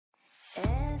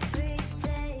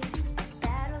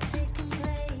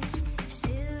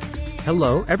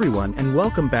Hello everyone and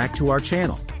welcome back to our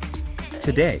channel.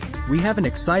 Today, we have an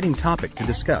exciting topic to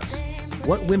discuss: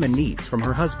 what women needs from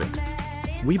her husband.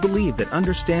 We believe that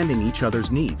understanding each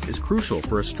other's needs is crucial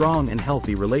for a strong and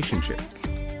healthy relationship.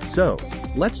 So,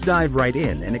 let's dive right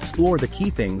in and explore the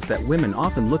key things that women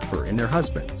often look for in their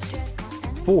husbands.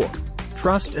 4.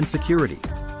 Trust and security.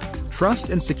 Trust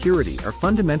and security are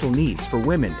fundamental needs for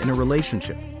women in a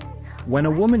relationship. When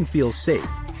a woman feels safe,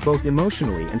 both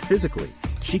emotionally and physically,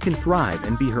 she can thrive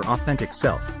and be her authentic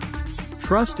self.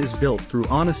 Trust is built through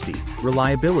honesty,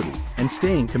 reliability, and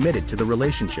staying committed to the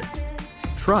relationship.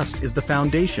 Trust is the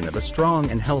foundation of a strong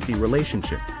and healthy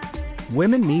relationship.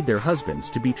 Women need their husbands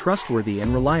to be trustworthy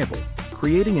and reliable,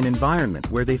 creating an environment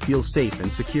where they feel safe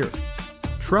and secure.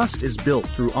 Trust is built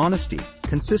through honesty,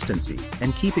 consistency,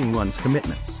 and keeping one's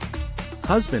commitments.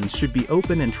 Husbands should be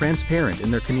open and transparent in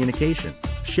their communication,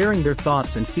 sharing their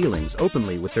thoughts and feelings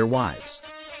openly with their wives.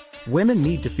 Women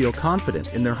need to feel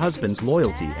confident in their husband's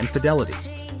loyalty and fidelity.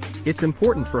 It's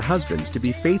important for husbands to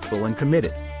be faithful and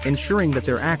committed, ensuring that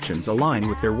their actions align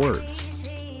with their words.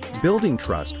 Building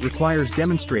trust requires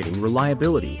demonstrating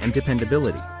reliability and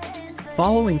dependability.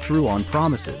 Following through on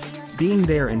promises, being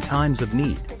there in times of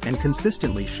need, and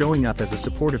consistently showing up as a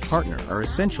supportive partner are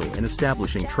essential in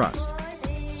establishing trust.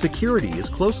 Security is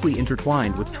closely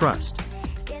intertwined with trust.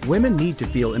 Women need to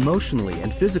feel emotionally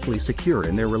and physically secure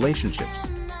in their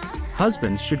relationships.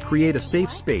 Husbands should create a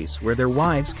safe space where their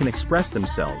wives can express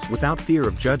themselves without fear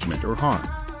of judgment or harm.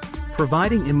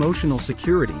 Providing emotional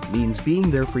security means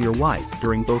being there for your wife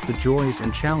during both the joys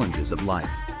and challenges of life.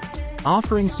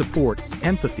 Offering support,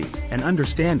 empathy, and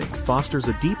understanding fosters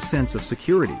a deep sense of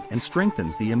security and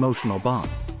strengthens the emotional bond.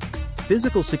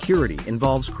 Physical security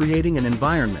involves creating an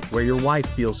environment where your wife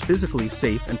feels physically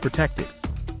safe and protected.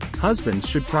 Husbands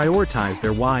should prioritize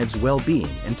their wives' well-being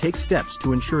and take steps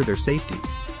to ensure their safety.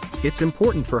 It's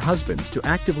important for husbands to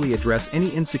actively address any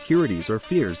insecurities or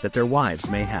fears that their wives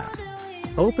may have.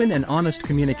 Open and honest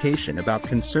communication about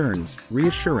concerns,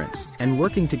 reassurance, and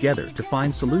working together to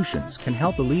find solutions can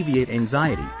help alleviate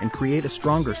anxiety and create a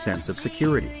stronger sense of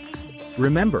security.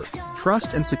 Remember,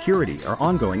 trust and security are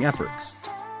ongoing efforts.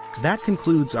 That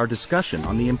concludes our discussion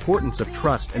on the importance of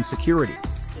trust and security.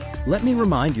 Let me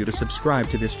remind you to subscribe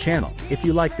to this channel if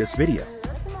you like this video.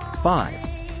 5.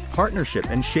 Partnership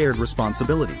and shared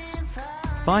responsibilities.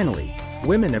 Finally,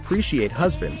 women appreciate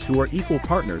husbands who are equal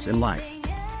partners in life.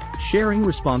 Sharing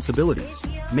responsibilities,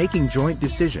 making joint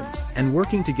decisions, and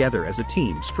working together as a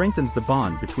team strengthens the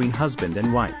bond between husband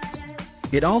and wife.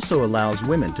 It also allows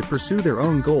women to pursue their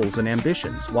own goals and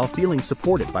ambitions while feeling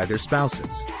supported by their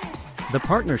spouses. The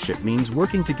partnership means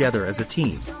working together as a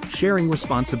team, sharing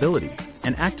responsibilities,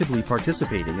 and actively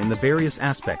participating in the various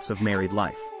aspects of married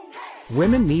life.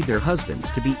 Women need their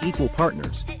husbands to be equal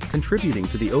partners, contributing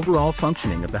to the overall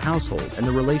functioning of the household and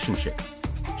the relationship.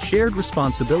 Shared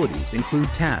responsibilities include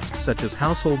tasks such as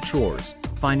household chores,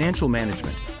 financial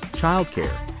management,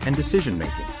 childcare, and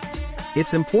decision-making.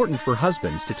 It's important for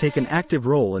husbands to take an active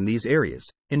role in these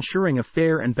areas, ensuring a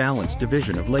fair and balanced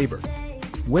division of labor.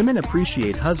 Women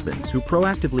appreciate husbands who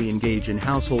proactively engage in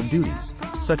household duties,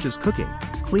 such as cooking,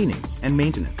 cleaning, and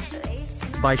maintenance.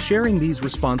 By sharing these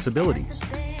responsibilities,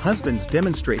 husbands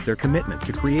demonstrate their commitment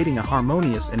to creating a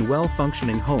harmonious and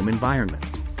well-functioning home environment.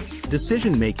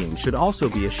 Decision-making should also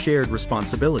be a shared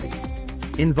responsibility.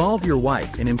 Involve your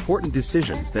wife in important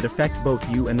decisions that affect both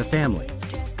you and the family.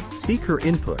 Seek her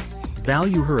input,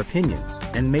 value her opinions,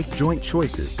 and make joint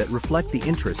choices that reflect the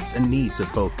interests and needs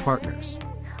of both partners.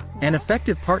 An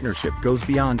effective partnership goes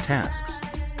beyond tasks.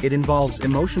 It involves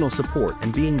emotional support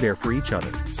and being there for each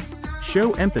other.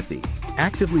 Show empathy,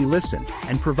 actively listen,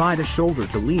 and provide a shoulder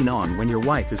to lean on when your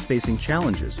wife is facing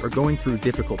challenges or going through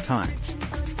difficult times.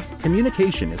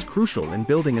 Communication is crucial in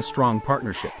building a strong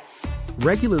partnership.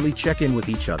 Regularly check in with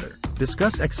each other,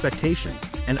 discuss expectations,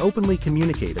 and openly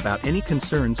communicate about any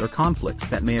concerns or conflicts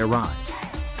that may arise.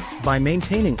 By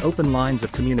maintaining open lines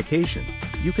of communication,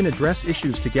 you can address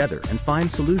issues together and find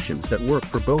solutions that work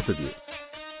for both of you.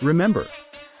 Remember,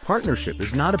 partnership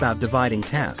is not about dividing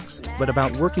tasks, but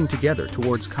about working together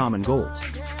towards common goals.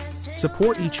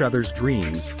 Support each other's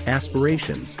dreams,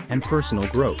 aspirations, and personal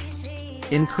growth.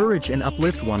 Encourage and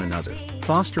uplift one another,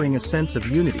 fostering a sense of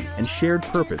unity and shared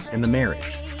purpose in the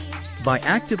marriage. By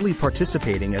actively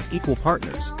participating as equal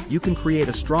partners, you can create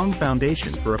a strong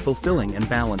foundation for a fulfilling and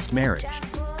balanced marriage.